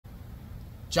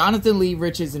Jonathan Lee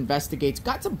Riches investigates.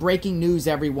 Got some breaking news,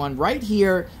 everyone. Right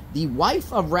here, the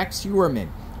wife of Rex Heuermann,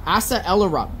 Asa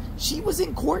Ellerup, she was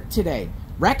in court today.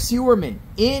 Rex Heuermann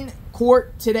in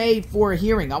court today for a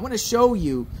hearing. I want to show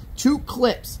you 2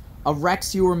 clips of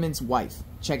Rex Heuermann's wife.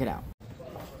 Check it out.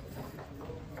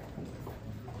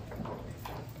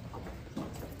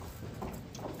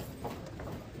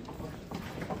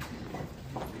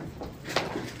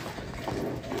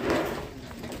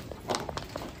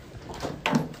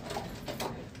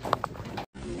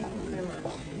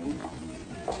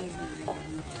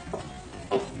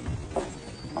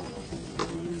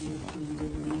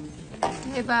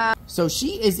 So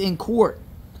she is in court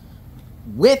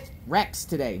with Rex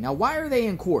today. Now, why are they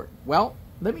in court? Well,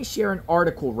 let me share an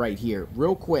article right here,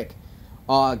 real quick.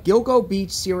 Gilgo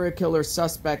Beach serial killer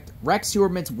suspect Rex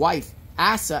Heuermann's wife,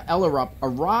 Asa Ellerup,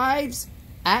 arrives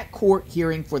at court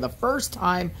hearing for the first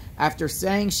time after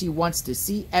saying she wants to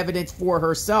see evidence for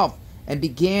herself and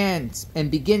begins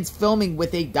filming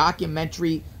with a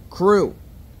documentary crew.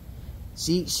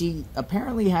 She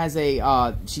apparently has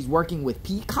she's working with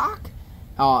Peacock.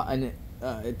 A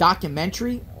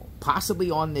documentary possibly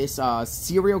on this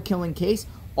serial killing case.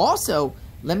 Also,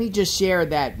 let me just share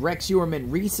that Rex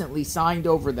Heuermann recently signed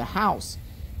over the house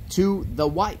to the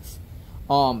wife.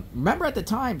 Remember at the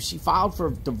time, she filed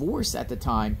for divorce at the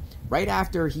time, right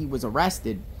after he was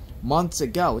arrested months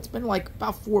ago. It's been like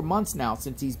about 4 months now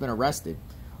since he's been arrested.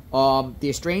 The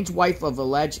estranged wife of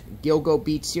alleged Gilgo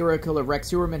Beach serial killer Rex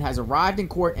Heuermann has arrived in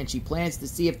court, and she plans to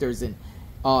see if there's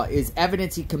is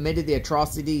evidence he committed the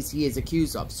atrocities he is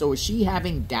accused of. So is she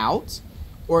having doubts,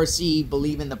 or is she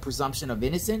believing the presumption of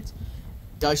innocence?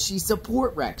 Does she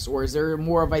support Rex, or is there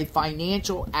more of a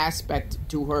financial aspect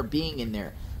to her being in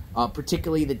there?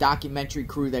 Particularly the documentary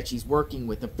crew that she's working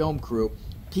with, the film crew.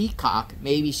 Peacock,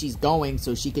 maybe she's going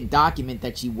so she can document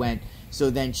that she went, so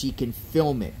then she can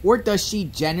film it. Or does she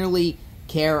generally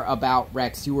care about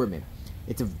Rex Heuermann?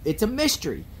 It's a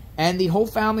mystery. And the whole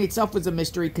family itself was a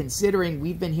mystery, considering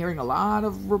we've been hearing a lot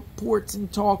of reports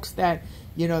and talks that,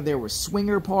 you know, there were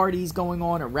swinger parties going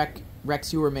on at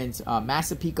Rex Heuermann's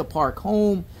Massapequa Park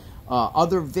home.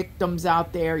 Other victims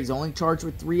out there. He's only charged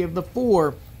with 3 of the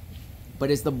 4.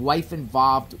 But is the wife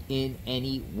involved in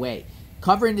any way?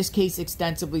 Covering this case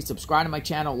extensively. Subscribe to my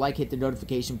channel. Like, hit the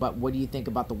notification button. What do you think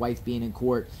about the wife being in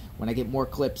court? When I get more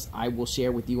clips, I will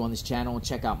share with you on this channel. And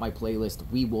check out my playlist.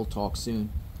 We will talk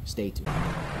soon. Stay tuned.